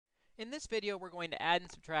In this video, we're going to add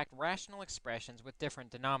and subtract rational expressions with different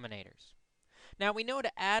denominators. Now, we know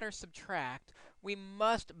to add or subtract, we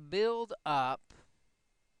must build up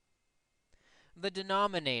the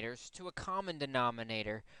denominators to a common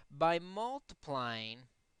denominator by multiplying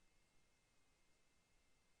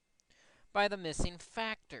by the missing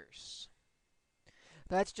factors.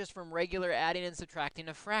 That's just from regular adding and subtracting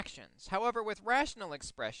of fractions. However, with rational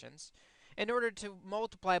expressions, in order to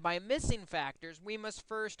multiply by missing factors, we must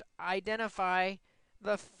first identify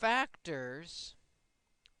the factors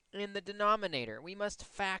in the denominator. We must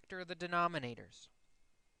factor the denominators.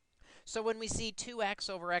 So when we see 2x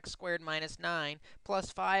over x squared minus 9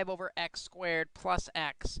 plus 5 over x squared plus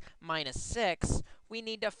x minus 6, we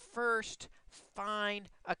need to first find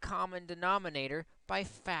a common denominator by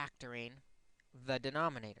factoring the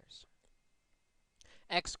denominators.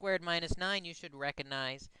 X squared minus 9 you should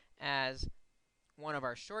recognize as one of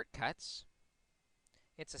our shortcuts.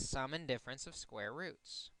 It's a sum and difference of square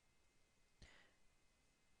roots.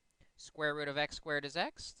 Square root of x squared is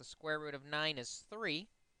x. The square root of 9 is 3.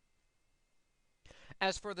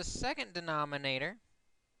 As for the second denominator,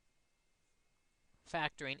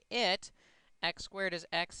 factoring it, x squared is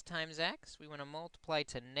x times x. We want to multiply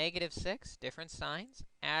to negative 6, different signs,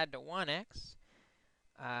 add to 1x.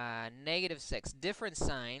 Negative 6, different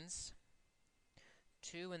signs,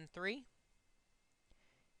 2 and 3.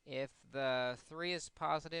 If the 3 is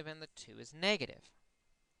positive and the 2 is negative.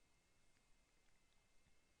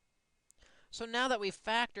 So now that we've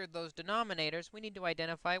factored those denominators, we need to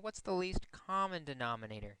identify what's the least common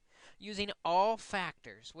denominator. Using all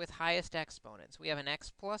factors with highest exponents, we have an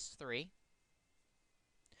x plus 3.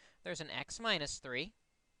 There's an x minus 3.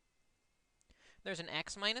 There's an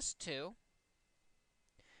x minus 2.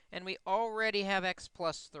 And we already have x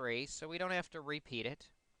plus 3, so we don't have to repeat it.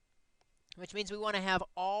 Which means we want to have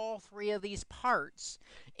all three of these parts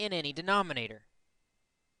in any denominator.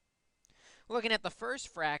 Looking at the first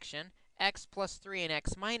fraction, x plus 3 and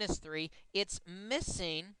x minus 3, it's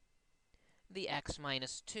missing the x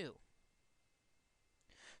minus 2.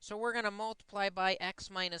 So we're going to multiply by x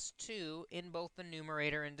minus 2 in both the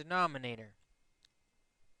numerator and denominator.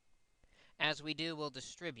 As we do, we'll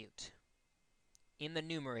distribute in the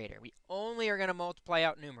numerator. We only are going to multiply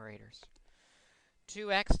out numerators.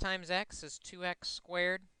 2x times x is 2x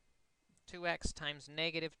squared. 2x times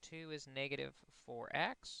negative 2 is negative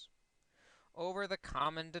 4x. Over the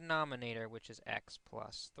common denominator, which is x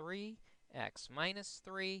plus 3, x minus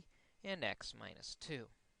 3, and x minus 2.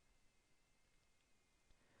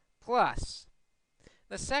 Plus,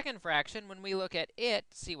 the second fraction, when we look at it,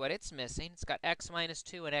 see what it's missing. It's got x minus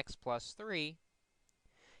 2 and x plus 3.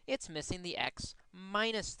 It's missing the x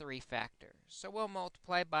minus 3 factor. So we'll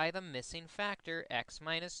multiply by the missing factor, x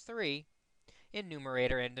minus 3, in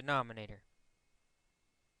numerator and denominator.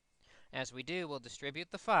 As we do, we'll distribute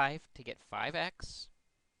the 5 to get 5x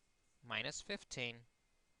minus 15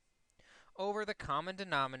 over the common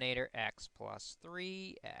denominator, x plus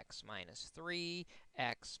 3, x minus 3,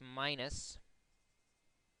 x minus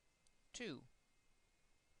 2.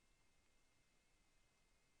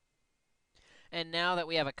 And now that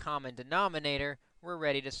we have a common denominator, we're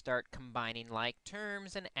ready to start combining like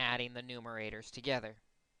terms and adding the numerators together.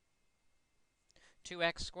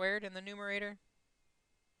 2x squared in the numerator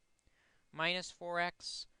minus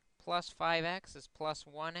 4x plus 5x is plus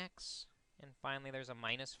 1x. And finally, there's a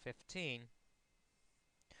minus 15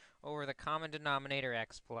 over the common denominator,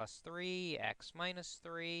 x plus 3, x minus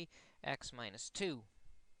 3, x minus 2.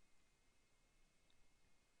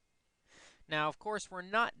 Now, of course, we're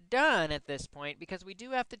not done at this point because we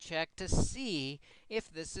do have to check to see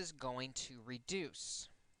if this is going to reduce.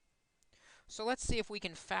 So let's see if we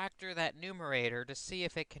can factor that numerator to see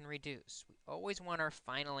if it can reduce. We always want our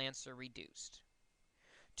final answer reduced.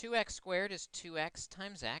 2x squared is 2x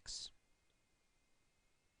times x.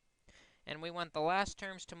 And we want the last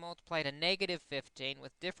terms to multiply to negative 15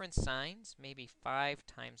 with different signs, maybe 5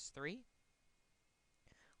 times 3.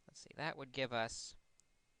 Let's see, that would give us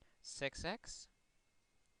 6x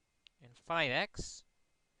and 5x.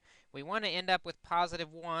 We want to end up with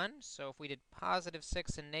positive 1, so if we did positive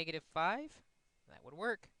 6 and negative 5, that would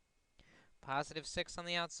work. Positive 6 on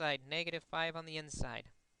the outside, negative 5 on the inside.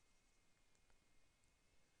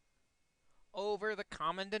 Over the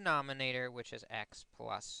common denominator, which is x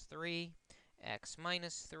plus 3, x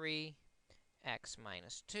minus 3, x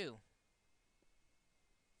minus 2.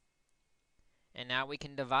 And now we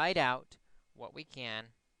can divide out what we can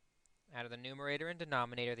out of the numerator and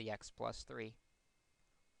denominator, the x plus 3.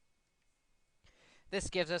 This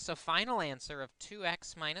gives us a final answer of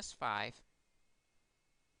 2x minus 5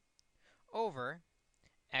 over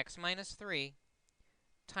x minus 3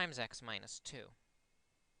 times x minus 2.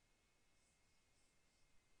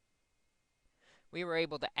 We were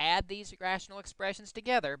able to add these rational expressions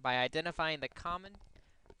together by identifying the common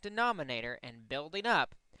denominator and building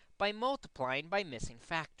up by multiplying by missing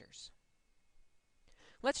factors.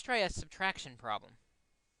 Let's try a subtraction problem.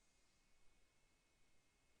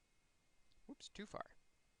 Oops, too far.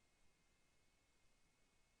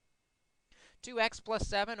 2x plus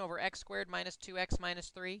 7 over x squared minus 2x minus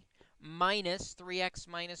 3 minus 3x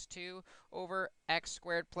minus 2 over x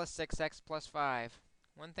squared plus 6x plus 5.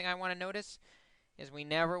 One thing I want to notice is we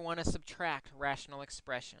never want to subtract rational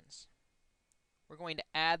expressions. We're going to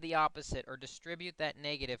add the opposite or distribute that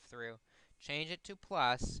negative through. Change it to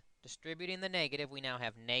plus. Distributing the negative, we now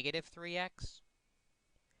have negative 3x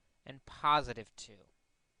and positive 2.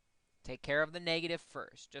 Take care of the negative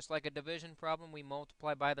first. Just like a division problem, we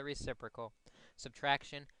multiply by the reciprocal.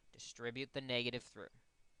 Subtraction, distribute the negative through.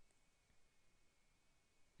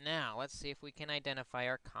 Now, let's see if we can identify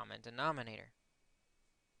our common denominator.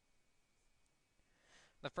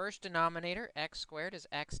 The first denominator, x squared, is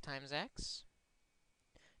x times x.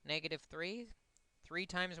 Negative 3, 3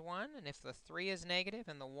 times 1, and if the 3 is negative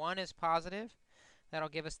and the 1 is positive, that'll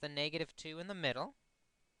give us the negative 2 in the middle.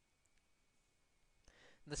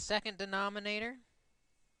 The second denominator,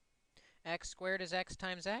 x squared, is x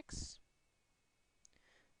times x.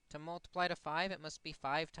 To multiply to 5, it must be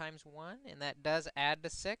 5 times 1, and that does add to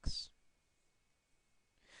 6.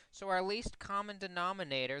 So our least common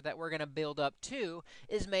denominator that we're going to build up to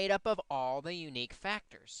is made up of all the unique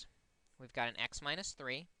factors. We've got an x minus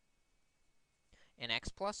 3, an x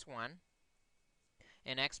plus 1,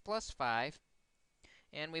 an x plus 5,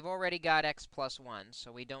 and we've already got x plus 1,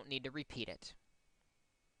 so we don't need to repeat it.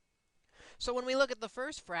 So when we look at the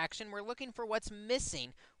first fraction, we're looking for what's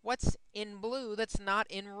missing, what's in blue that's not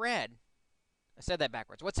in red. I said that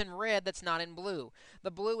backwards. What's in red that's not in blue? The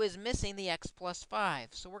blue is missing the x plus 5,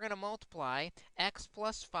 so we're going to multiply x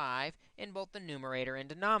plus 5 in both the numerator and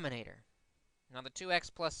denominator. Now the 2x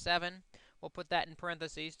plus 7, we'll put that in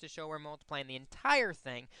parentheses to show we're multiplying the entire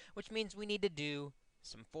thing, which means we need to do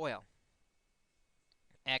some FOIL.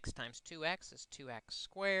 X times 2x is 2x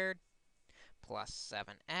squared plus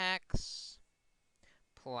 7x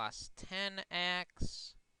plus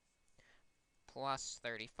 10x plus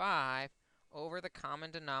 35 over the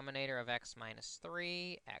common denominator of x minus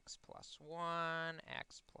 3, x plus 1,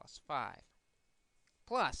 x plus 5.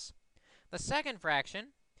 Plus, the second fraction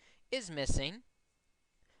is missing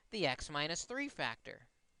the x minus 3 factor.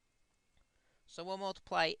 So we'll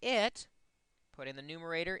multiply it, putting the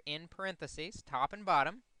numerator in parentheses, top and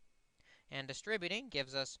bottom, and distributing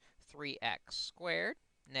gives us 3x squared,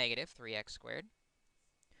 negative 3x squared,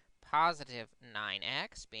 positive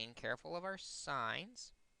 9x, being careful of our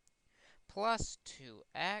signs, plus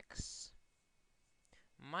 2x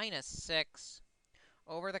minus 6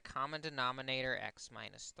 over the common denominator x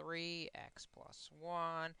minus 3, x plus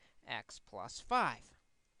 1, x plus 5.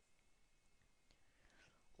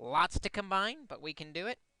 Lots to combine, but we can do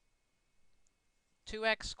it.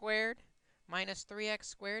 2x squared minus 3x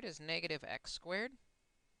squared is negative x squared.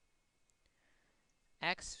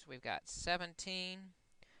 X, we've got 17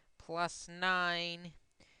 plus 9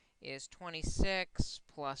 is 26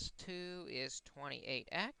 plus 2 is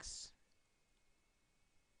 28x.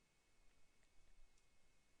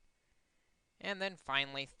 And then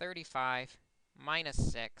finally, 35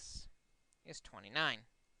 minus 6 is 29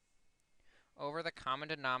 over the common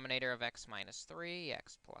denominator of x minus 3,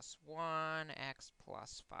 x plus 1, x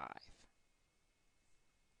plus 5.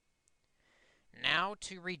 Now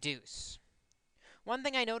to reduce. One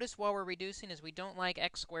thing I noticed while we're reducing is we don't like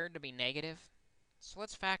x squared to be negative. So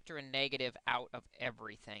let's factor a negative out of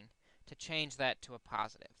everything to change that to a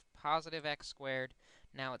positive. Positive x squared,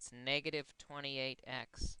 now it's negative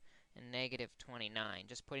 28x and negative 29.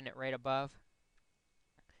 Just putting it right above.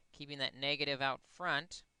 Keeping that negative out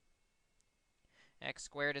front. X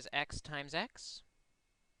squared is x times x.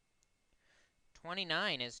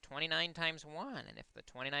 29 is 29 times 1, and if the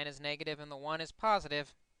 29 is negative and the 1 is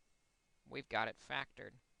positive, we've got it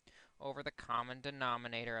factored over the common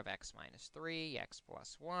denominator of x minus 3, x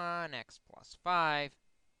plus 1, x plus 5.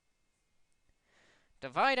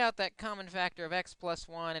 Divide out that common factor of x plus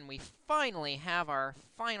 1, and we finally have our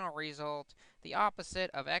final result, the opposite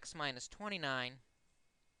of x minus 29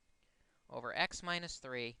 over x minus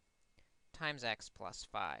 3 times x plus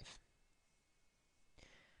 5.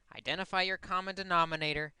 Identify your common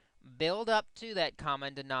denominator, build up to that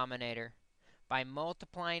common denominator by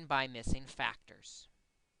multiplying by missing factors.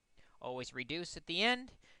 Always reduce at the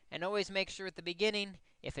end, and always make sure at the beginning,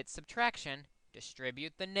 if it's subtraction,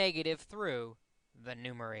 distribute the negative through the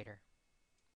numerator.